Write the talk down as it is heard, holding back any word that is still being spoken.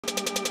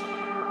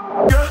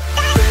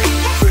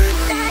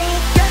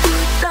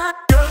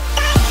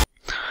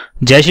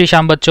जय श्री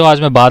श्याम बच्चों,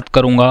 आज मैं बात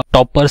करूंगा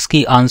टॉपर्स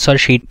की आंसर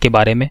शीट के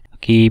बारे में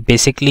कि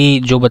बेसिकली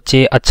जो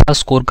बच्चे अच्छा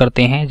स्कोर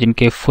करते हैं,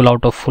 जिनके full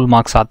out of full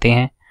marks आते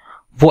हैं,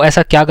 वो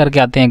ऐसा क्या करके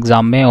आते हैं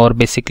एग्जाम में और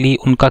बेसिकली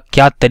उनका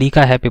क्या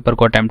तरीका है पेपर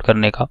को अटेम्प्ट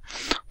करने का।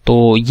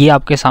 तो ये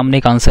आपके सामने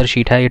एक आंसर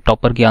शीट है, ये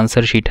टॉपर की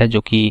आंसर शीट है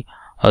जो कि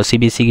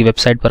CBSE की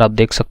वेबसाइट पर आप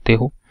देख सकते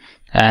हो।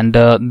 एंड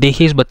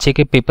देखिए इस बच्चे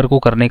के पेपर को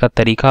करने का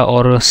तरीका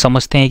और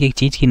समझते हैं कि एक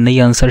चीज़ की नई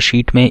आंसर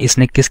शीट में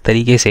इसने किस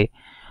तरीके से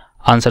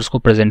आंसर्स को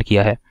प्रेजेंट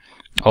किया है।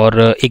 और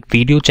एक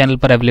वीडियो चैनल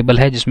पर अवेलेबल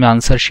है जिसमें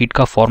आंसर शीट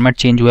का फॉर्मेट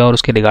चेंज हुआ है और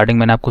उसके रिगार्डिंग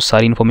मैंने आपको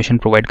सारी इन्फॉर्मेशन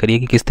प्रोवाइड करी है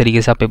कि किस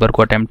तरीके से आप पेपर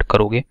को अटेम्प्ट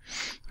करोगे,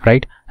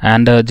 राइट।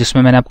 एंड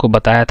जिसमें मैंने आपको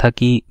बताया था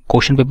कि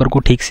क्वेश्चन पेपर को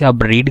ठीक से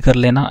आप रीड कर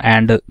लेना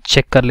एंड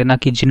चेक कर लेना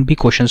कि जिन भी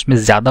क्वेश्चंस में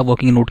ज़्यादा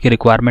वर्किंग नोट की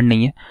रिक्वायरमेंट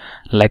नहीं है,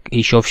 like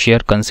issue of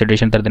share,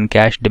 consideration other than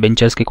cash,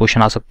 debentures के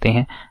क्वेश्चन आ सकते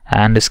हैं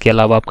एंड इसके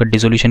अलावा आपका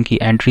डिसोल्यूशन की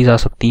एंट्रीज आ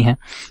सकती हैं,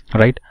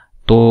 राइट।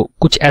 तो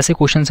कुछ ऐसे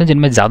क्वेश्चंस हैं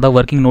जिनमें ज़्यादा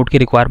वर्किंग नोट की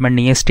रिक्वायरमेंट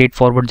नहीं है, स्ट्रेट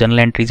फॉरवर्ड जनरल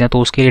एंट्रीज हैं, तो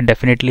उसके लिए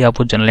डेफिनेटली आप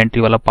वो जनरल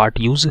एंट्री वाला पार्ट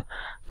यूज़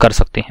कर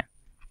सकते हैं।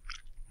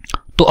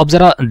 तो अब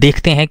ज़रा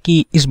देखते हैं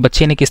कि इस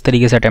बच्चे ने किस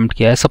तरीके से अटेम्प्ट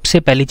किया है। सबसे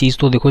पहली चीज़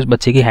तो देखो इस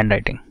बच्चे की हैंड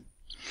राइटिंग,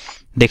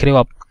 देख रहे हो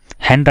आप,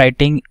 हैंड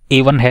राइटिंग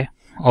A1 है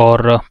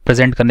और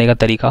प्रेजेंट करने का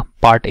तरीका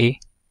पार्ट A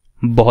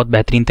बहुत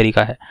बेहतरीन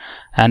तरीका है।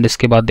 एंड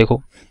इसके बाद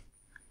देखो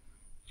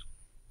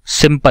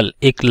सिंपल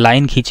एक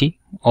लाइन खींची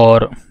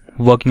और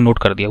वर्किंग नोट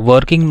कर दिया।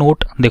 वर्किंग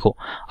नोट देखो,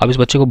 अब इस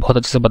बच्चे को बहुत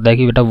अच्छे से पता है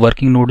कि बेटा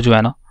वर्किंग नोट जो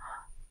है ना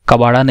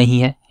कबाड़ा नहीं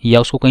है या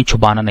उसको कहीं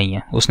छुपाना नहीं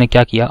है। उसने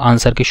क्या किया,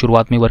 आंसर के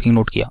शुरुआत में वर्किंग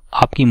नोट किया।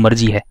 आपकी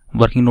मर्जी है,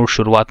 वर्किंग नोट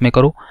शुरुआत में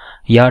करो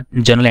या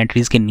जनरल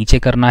एंट्रीज के नीचे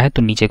करना है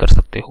तो नीचे कर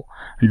सकते हो,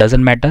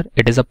 doesn't matter,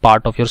 it is a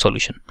part of your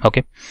solution, okay.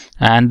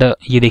 And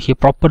ये देखिए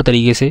प्रॉपर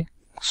तरीके से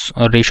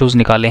रेशोज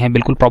निकाले हैं,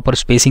 बिल्कुल प्रॉपर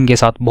स्पेसिंग के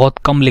साथ। बहुत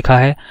कम लिखा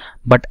है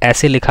बट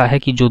ऐसे लिखा है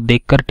कि जो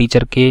देखकर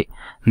टीचर के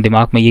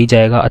दिमाग में यही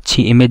जाएगा,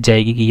 अच्छी इमेज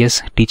जाएगी कि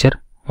यस टीचर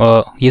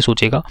ये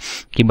सोचेगा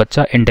कि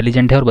बच्चा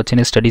इंटेलिजेंट है और बच्चे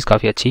ने स्टडीज़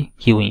काफ़ी अच्छी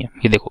की हुई हैं।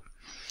 ये देखो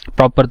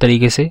प्रॉपर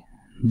तरीके से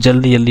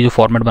जल्दी जल्दी जो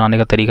फॉर्मेट बनाने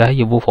का तरीका है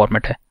ये वो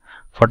फॉर्मेट है।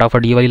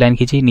 फटाफट ये वाली लाइन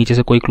खींची, नीचे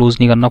से कोई क्लोज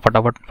नहीं करना,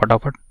 फटाफट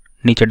फटाफट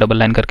नीचे डबल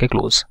लाइन करके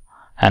क्लोज,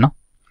 है ना।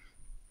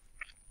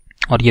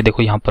 और ये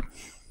देखो यहाँ पर,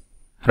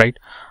 राइट।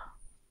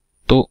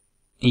 तो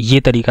ये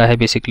तरीका है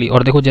बेसिकली।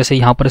 और देखो जैसे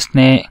यहाँ पर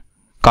इसने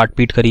काट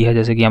पीट करी है,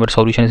 जैसे कि यहाँ पर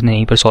सॉल्यूशन इसने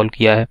यहीं पर सॉल्व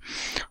किया है,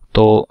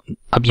 तो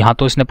अब यहाँ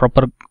तो इसने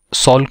प्रॉपर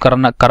सॉल्व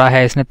करा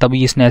है इसने,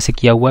 तभी इसने ऐसे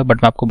किया हुआ है। बट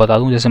मैं आपको बता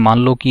दूं, जैसे मान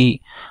लो कि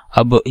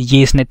अब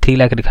ये इसने 3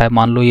 लाख लिखा है,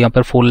 मान लो यहाँ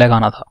पर 4 लाख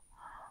आना था,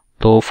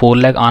 तो 4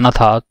 लाख आना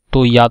था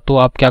तो या तो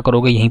आप क्या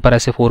करोगे, यहीं पर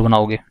ऐसे 4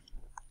 बनाओगे,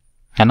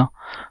 है ना,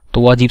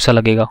 तो वो अजीब सा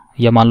लगेगा।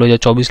 या मान लो या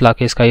 24 लाख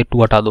है, इसका ये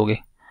 2 हटा दोगे,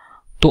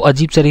 तो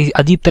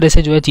अजीब तरह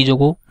से जो है चीज़ों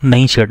को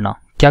नहीं छेड़ना।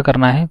 क्या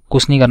करना है,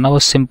 कुछ नहीं करना,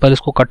 बस सिंपल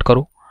इसको कट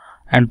करो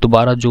एंड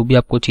दोबारा जो भी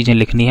आपको चीज़ें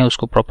लिखनी है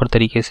उसको प्रॉपर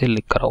तरीके से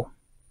लिख कर आओ,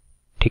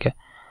 ठीक है।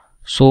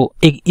 सो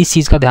एक इस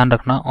चीज़ का ध्यान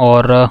रखना।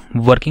 और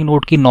वर्किंग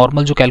नोट की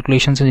नॉर्मल जो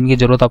कैलकुलेशन है जिनकी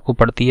ज़रूरत आपको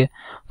पड़ती है,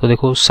 तो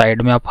देखो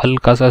साइड में आप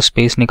हल्का सा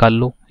स्पेस निकाल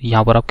लो,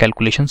 यहाँ पर आप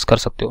कैलकुलेशंस कर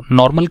सकते हो,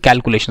 normal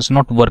calculations,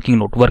 not working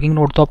note. Working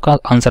note तो आपका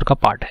आंसर का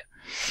पार्ट है,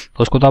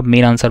 तो उसको तो आप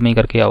मेन आंसर में ही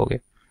करके आओगे।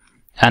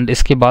 एंड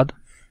इसके बाद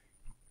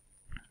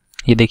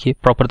ये देखिए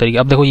प्रॉपर तरीके।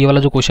 अब देखो ये वाला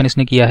जो क्वेश्चन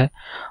इसने किया है,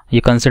 ये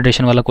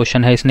कंसिडरेशन वाला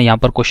क्वेश्चन है, इसने यहाँ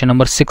पर क्वेश्चन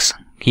नंबर 6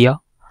 किया,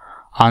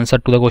 answer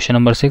to the question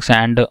number 6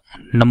 and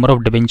number of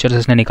debentures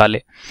इसने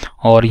निकाले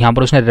और यहाँ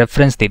पर उसने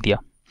रेफरेंस दे दिया।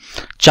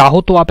 चाहो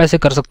तो आप ऐसे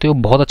कर सकते हो,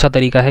 बहुत अच्छा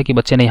तरीका है कि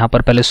बच्चे ने यहाँ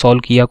पर पहले सॉल्व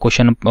किया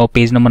क्वेश्चन,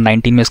 पेज नंबर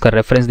 19 में इसका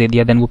रेफरेंस दे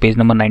दिया, देन वो पेज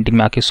नंबर 19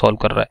 में आके सॉल्व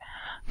कर रहा है,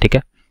 ठीक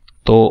है।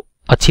 तो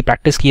अच्छी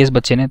प्रैक्टिस की है इस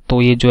बच्चे ने,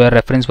 तो ये जो है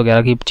रेफरेंस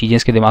वगैरह की चीज़ें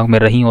इसके दिमाग में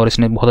रही और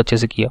इसने बहुत अच्छे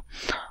से किया।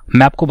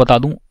 मैं आपको बता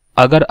दूँ,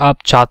 अगर आप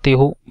चाहते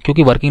हो,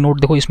 क्योंकि वर्किंग नोट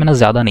देखो इसमें ना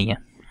ज़्यादा नहीं है,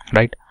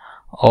 राइट,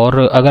 और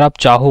अगर आप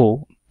चाहो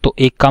तो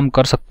एक काम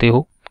कर सकते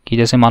हो कि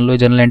जैसे मान लो ये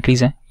जनरल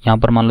एंट्रीज हैं, यहाँ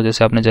पर मान लो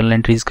जैसे आपने जनरल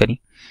एंट्रीज करी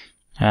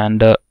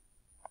एंड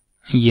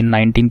ये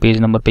 19 पेज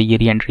नंबर पे ये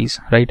री एंट्रीज,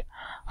 राइट।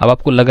 अब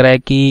आपको लग रहा है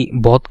कि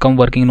बहुत कम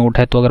वर्किंग नोट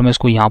है, तो अगर मैं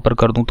इसको यहाँ पर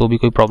कर दूँ तो भी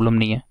कोई प्रॉब्लम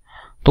नहीं है,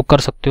 तो कर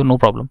सकते हो, नो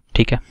प्रॉब्लम,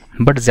 ठीक है।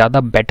 बट ज़्यादा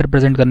बेटर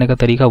प्रेजेंट करने का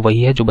तरीका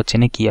वही है जो बच्चे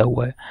ने किया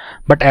हुआ है।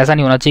 बट ऐसा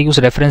नहीं होना चाहिए कि उस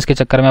रेफरेंस के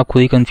चक्कर में आप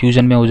खुद ही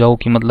कन्फ्यूजन में हो जाओ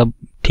कि मतलब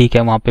ठीक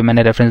है वहाँ पे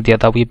मैंने रेफरेंस दिया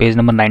था, अब ये पेज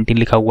नंबर 19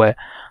 लिखा हुआ है,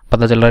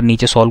 पता चल रहा है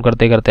नीचे सॉल्व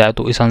करते करते आए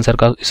तो इस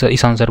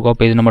आंसर को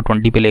पेज नंबर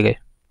 20 पे ले गए,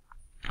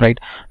 राइट।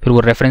 फिर वो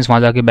रेफरेंस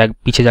वहाँ जाके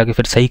पीछे जाके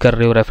फिर सही कर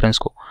रहे हो रेफरेंस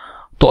को,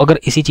 तो अगर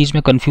इसी चीज़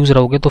में कंफ्यूज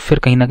रहोगे तो फिर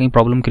कहीं ना कहीं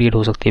प्रॉब्लम क्रिएट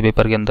हो सकती है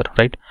पेपर के अंदर,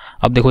 राइट।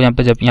 अब देखो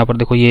यहाँ पर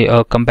देखो ये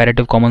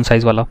कंपैरेटिव कॉमन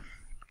साइज वाला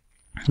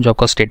जो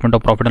आपका statement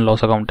of profit and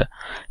loss account है,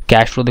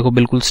 कैश फ्लो देखो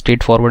बिल्कुल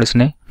स्ट्रेट फॉरवर्ड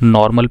इसने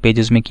नॉर्मल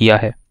पेजेस में किया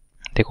है,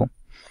 देखो,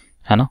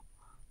 है ना,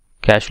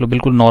 कैश फ्लो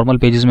बिल्कुल नॉर्मल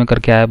पेजेस में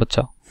करके आया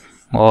बच्चा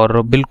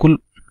और बिल्कुल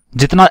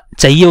जितना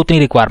चाहिए उतनी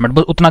रिक्वायरमेंट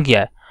बस उतना किया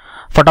है,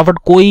 फटाफट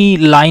कोई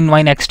लाइन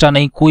वाइन एक्स्ट्रा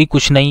नहीं, कोई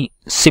कुछ नहीं,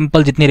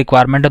 सिंपल जितनी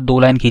रिक्वायरमेंट है 2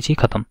 लाइन खींची,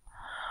 खत्म,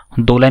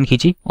 2 लाइन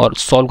खींची और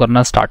सॉल्व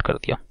करना स्टार्ट कर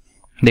दिया।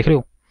 देख रहे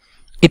हो,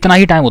 इतना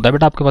ही टाइम होता है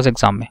बेटा आपके पास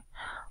एग्जाम में।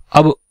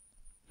 अब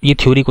ये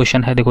थ्योरी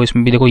क्वेश्चन है, देखो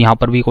इसमें भी देखो यहाँ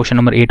पर भी क्वेश्चन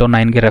नंबर 8 और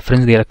 9 के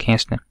रेफरेंस दे रखे हैं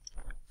इसने,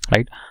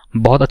 राइट।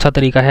 बहुत अच्छा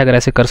तरीका है अगर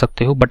ऐसे कर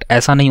सकते हो, बट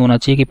ऐसा नहीं होना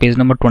चाहिए कि पेज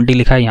नंबर 20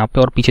 लिखा है यहाँ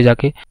पे और पीछे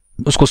जाके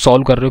उसको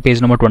सॉल्व कर रहे हो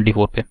पेज नंबर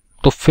 24 पे,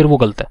 तो फिर वो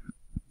गलत है।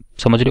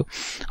 समझ रहे हो?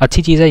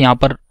 अच्छी चीज़ है यहाँ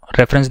पर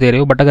रेफरेंस दे रहे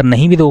हो, बट अगर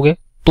नहीं भी दोगे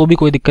तो भी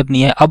कोई दिक्कत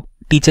नहीं है। अब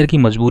टीचर की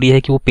मजबूरी है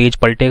कि वो पेज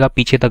पलटेगा,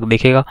 पीछे तक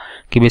देखेगा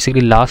कि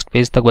बेसिकली लास्ट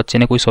पेज तक बच्चे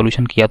ने कोई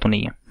सॉल्यूशन किया तो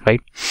नहीं है,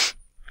 राइट।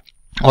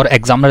 और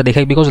एग्जामिनर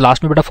देखेगा, बिकॉज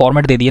लास्ट में बेटा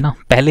फॉर्मेट दे दिया ना।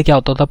 पहले क्या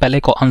होता था,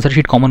 पहले आंसर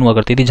शीट कॉमन हुआ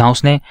करती थी, जहां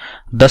उसने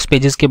 10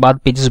 पेजेस के बाद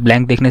पेजेस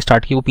ब्लैंक देखने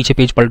स्टार्ट किए, वो पीछे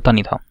पेज पलटता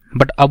नहीं था,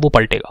 बट अब वो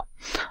पलटेगा।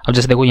 अब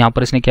जैसे देखो यहाँ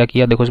पर इसने क्या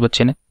किया, देखो इस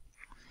बच्चे ने,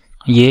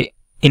 ये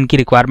इनकी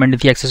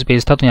रिक्वायरमेंट थी, एक्सेस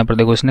पेज था, तो यहाँ पर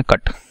देखो इसने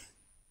कट,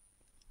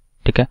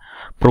 ठीक है।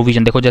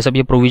 प्रोविजन देखो, जैसा भी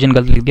ये प्रोविजन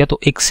गलत लिख दिया तो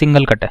एक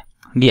सिंगल कट है,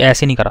 ये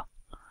ऐसे नहीं करा।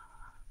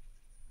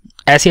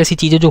 ऐसी ऐसी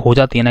चीजें जो हो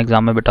जाती है ना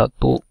एग्जाम में बेटा,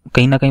 तो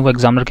कहीं ना कहीं वो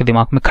एग्जामिनर के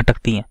दिमाग में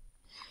खटकती हैं,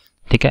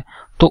 ठीक है।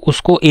 तो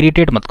उसको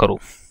इरिटेट मत करो,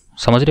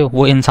 समझ रहे हो,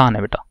 वो इंसान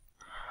है बेटा।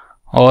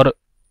 और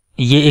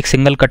ये एक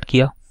सिंगल कट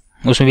किया,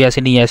 उसमें भी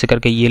ऐसे नहीं है ऐसे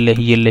करके ये ले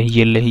ये ले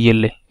ये ले ये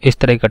ले, इस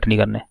तरह के कट नहीं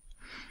करने,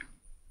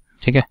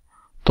 ठीक है।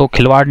 तो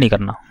खिलवाड़ नहीं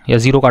करना, या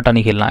जीरो काटा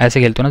नहीं खेलना। ऐसे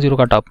खेलते हो ना जीरो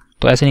काटा आप,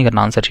 तो ऐसे नहीं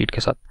करना आंसर शीट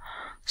के साथ।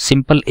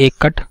 सिंपल एक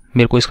कट,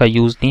 मेरे को इसका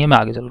यूज नहीं है, मैं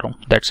आगे चल रहा हूँ,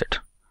 दैट्स इट।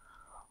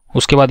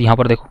 उसके बाद यहाँ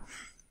पर देखो,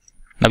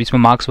 अब इसमें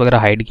मार्क्स वगैरह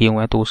हाइड किए हुए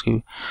हैं, तो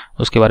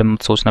उसके बारे में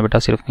मत सोचना बेटा,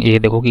 सिर्फ ये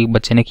देखो कि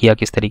बच्चे ने किया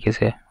किस तरीके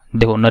से है।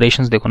 देखो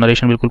नरेशंस, देखो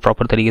नरेशन बिल्कुल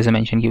प्रॉपर तरीके से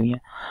मेंशन की हुई है।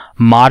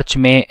 मार्च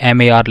में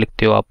MAR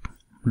लिखते हो आप,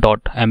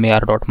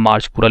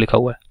 .MAR.मार्च पूरा लिखा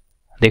हुआ है,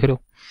 देख रहे हो।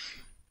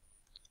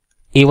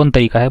 A1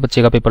 तरीका है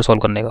बच्चे का पेपर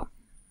सॉल्व करने का।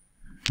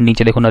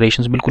 नीचे देखो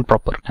नरेशंस बिल्कुल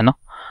प्रॉपर है ना।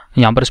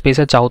 यहाँ पर स्पेस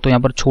है, चाहो तो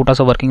यहाँ पर छोटा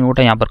सा वर्किंग नोट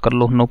है, यहाँ पर कर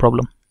लो, नो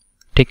प्रॉब्लम,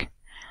 ठीक,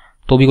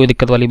 तो भी कोई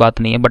दिक्कत वाली बात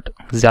नहीं है। बट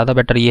ज़्यादा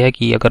बेटर ये है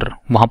कि अगर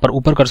वहाँ पर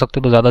ऊपर कर सकते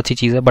हो तो ज़्यादा अच्छी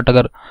चीज़ है, बट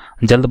अगर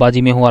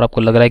जल्दबाजी में हो और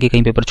आपको लग रहा है कि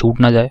कहीं पेपर छूट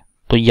ना जाए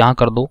तो यहाँ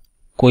कर दो,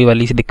 कोई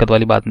वाली सी दिक्कत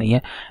वाली बात नहीं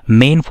है।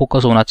 मेन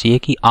फोकस होना चाहिए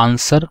कि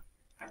आंसर,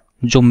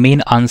 जो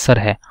मेन आंसर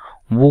है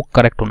वो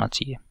करेक्ट होना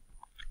चाहिए।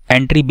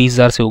 एंट्री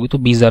 20,000 से होगी तो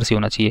 20,000 से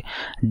होना चाहिए,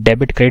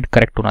 डेबिट क्रेडिट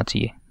करेक्ट होना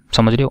चाहिए,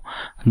 समझ रहे हो।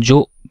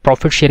 जो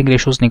प्रॉफिट शेयरिंग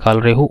रेशियोज निकाल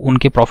रहे हो,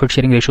 उनके प्रॉफिट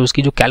शेयरिंग रेशियोज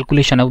की जो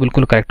कैलकुलेशन है वो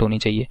बिल्कुल करेक्ट होनी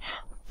चाहिए,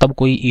 तब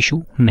कोई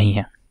इशू नहीं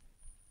है,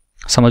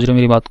 समझ रहे हो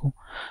मेरी बात को।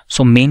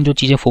 सो मेन जो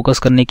चीज़ें फोकस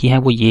करने की हैं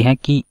वो ये है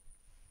कि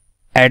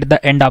एट द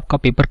एंड आपका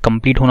पेपर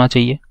कंप्लीट होना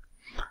चाहिए,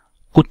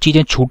 कुछ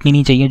चीज़ें छूटनी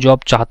नहीं चाहिए, जो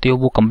आप चाहते हो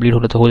वो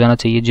कंप्लीट हो जाना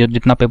चाहिए। जो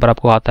जितना पेपर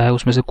आपको आता है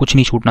उसमें से कुछ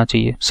नहीं छूटना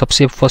चाहिए,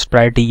 सबसे फर्स्ट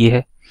प्रायोरिटी ये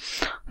है।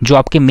 जो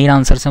आपके मेन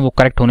आंसर्स हैं वो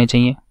करेक्ट होने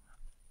चाहिए,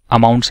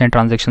 अमाउंट्स एंड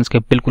ट्रांजेक्शन्स के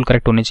बिल्कुल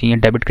करेक्ट होने चाहिए,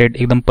 डेबिट क्रेडिट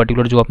एकदम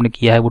पर्टिकुलर जो आपने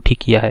किया है वो ठीक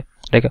किया है,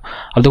 ठीक है।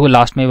 अब देखो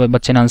लास्ट में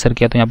बच्चे ने आंसर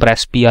किया तो यहाँ पर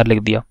SPR लिख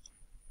दिया,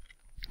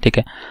 ठीक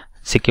है,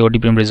 सिक्योरिटी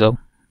प्रीमियम रिजर्व,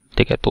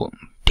 ठीक है, तो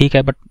ठीक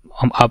है, बट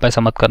आप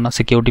ऐसा मत करना,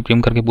 सिक्योरिटी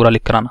प्रीमियम करके पूरा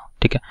लिख कर आना,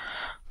 ठीक है।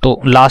 तो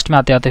लास्ट में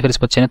आते आते फिर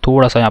इस बच्चे ने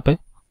थोड़ा सा यहाँ पे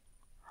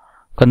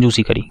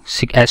कंजूसी करी,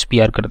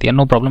 SPR कर दिया,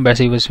 नो प्रॉब्लम।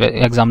 वैसे ही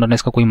एग्जामिनर ने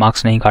इसका कोई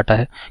मार्क्स नहीं काटा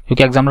है,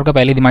 क्योंकि एग्जामिनर का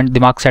पहले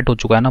दिमाग सेट हो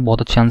चुका है ना,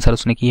 बहुत अच्छे आंसर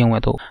उसने किए हुए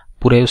हैं, तो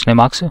पूरे उसने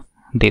मार्क्स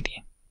दे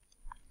दिए,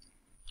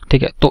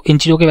 ठीक है। तो इन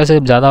चीज़ों के वैसे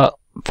ज़्यादा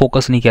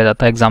फोकस नहीं किया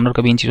जाता, एग्जामिनर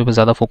कभी इन चीज़ों पे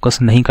ज़्यादा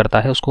फोकस नहीं करता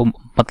है, उसको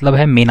मतलब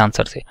है मेन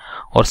आंसर से।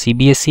 और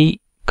CBSE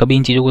कभी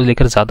इन चीज़ों को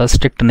लेकर ज़्यादा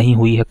स्ट्रिक्ट नहीं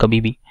हुई है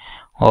कभी भी,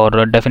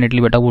 और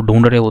डेफिनेटली बेटा वो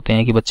ढूंढ रहे होते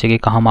हैं कि बच्चे के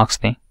कहाँ मार्क्स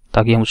दें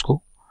ताकि हम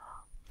उसको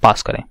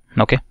पास करें,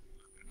 ओके,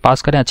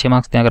 पास करें, अच्छे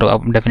मार्क्स दें। अगर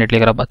आप डेफिनेटली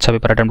अगर आप अच्छा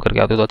पेपर अटेम्प्ट करके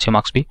आते हो तो अच्छे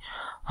मार्क्स भी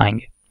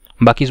आएंगे।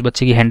 बाकी इस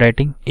बच्चे की हैंड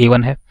राइटिंग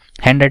A1 है।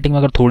 हैंड राइटिंग में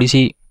अगर थोड़ी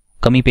सी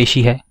कमी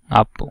पेशी है,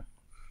 आप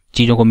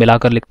चीज़ों को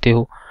मिलाकर लिखते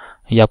हो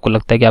या आपको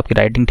लगता है कि आपकी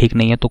राइटिंग ठीक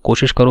नहीं है, तो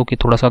कोशिश करो कि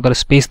थोड़ा सा अगर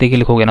स्पेस देके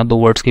लिखोगे ना 2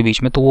 वर्ड्स के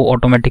बीच में, तो वो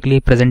ऑटोमेटिकली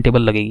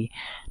प्रेजेंटेबल लगेगी,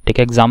 ठीक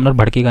है। एग्जामिनर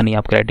भड़केगा नहीं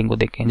आपकी राइटिंग को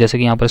देख के। जैसे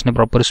कि यहाँ पर इसने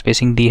प्रॉपर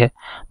स्पेसिंग दी है,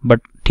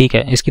 बट ठीक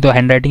है, इसकी तो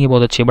हैंड राइटिंग ही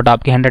बहुत अच्छी है, बट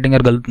आपकी हैंड राइटिंग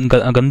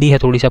अगर गंदी है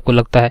थोड़ी सी, आपको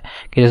लगता है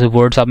कि जैसे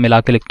वर्ड्स आप मिला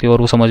के लिखते हो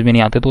और वो समझ में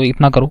नहीं आते, तो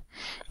इतना करो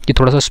कि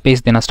थोड़ा सा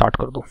स्पेस देना स्टार्ट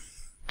कर दो,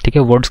 ठीक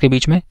है। वर्ड्स के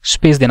बीच में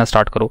स्पेस देना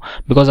स्टार्ट करो,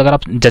 बिकॉज अगर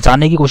आप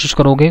जचाने की कोशिश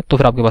करोगे तो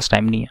फिर आपके पास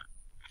टाइम नहीं है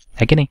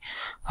कि नहीं।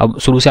 अब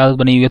शुरू से आदत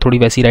बनी हुई है थोड़ी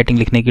वैसी राइटिंग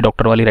लिखने की,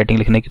 डॉक्टर वाली राइटिंग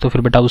लिखने की, तो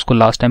फिर बेटा उसको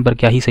लास्ट टाइम पर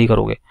क्या ही सही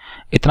करोगे।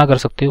 इतना कर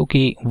सकते हो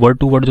कि वर्ड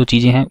टू वर्ड जो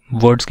चीज़ें हैं,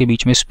 वर्ड्स के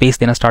बीच में स्पेस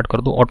देना स्टार्ट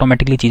कर दो,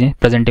 ऑटोमेटिकली चीज़ें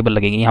प्रेजेंटेबल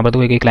लगेंगी। यहाँ पर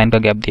तो एक लाइन का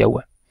गैप दिया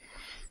हुआ है,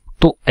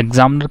 तो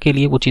एग्जामिनर के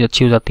लिए वो चीज़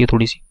अच्छी हो जाती है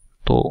थोड़ी सी।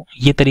 तो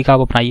ये तरीका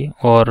आप अपनाइए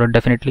और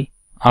डेफिनेटली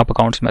आप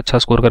अकाउंट्स में अच्छा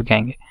स्कोर करके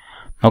आएंगे,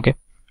 okay.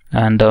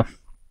 And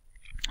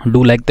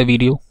do like the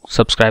video,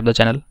 subscribe the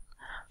channel,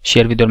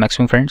 share with your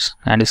maximum friends,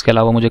 and इसके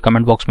अलावा मुझे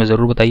कमेंट बॉक्स में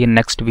ज़रूर बताइए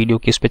नेक्स्ट वीडियो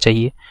किस पे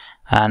चाहिए।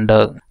 And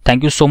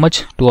thank you so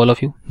much to all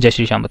of you. जय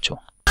श्री श्याम बच्चों।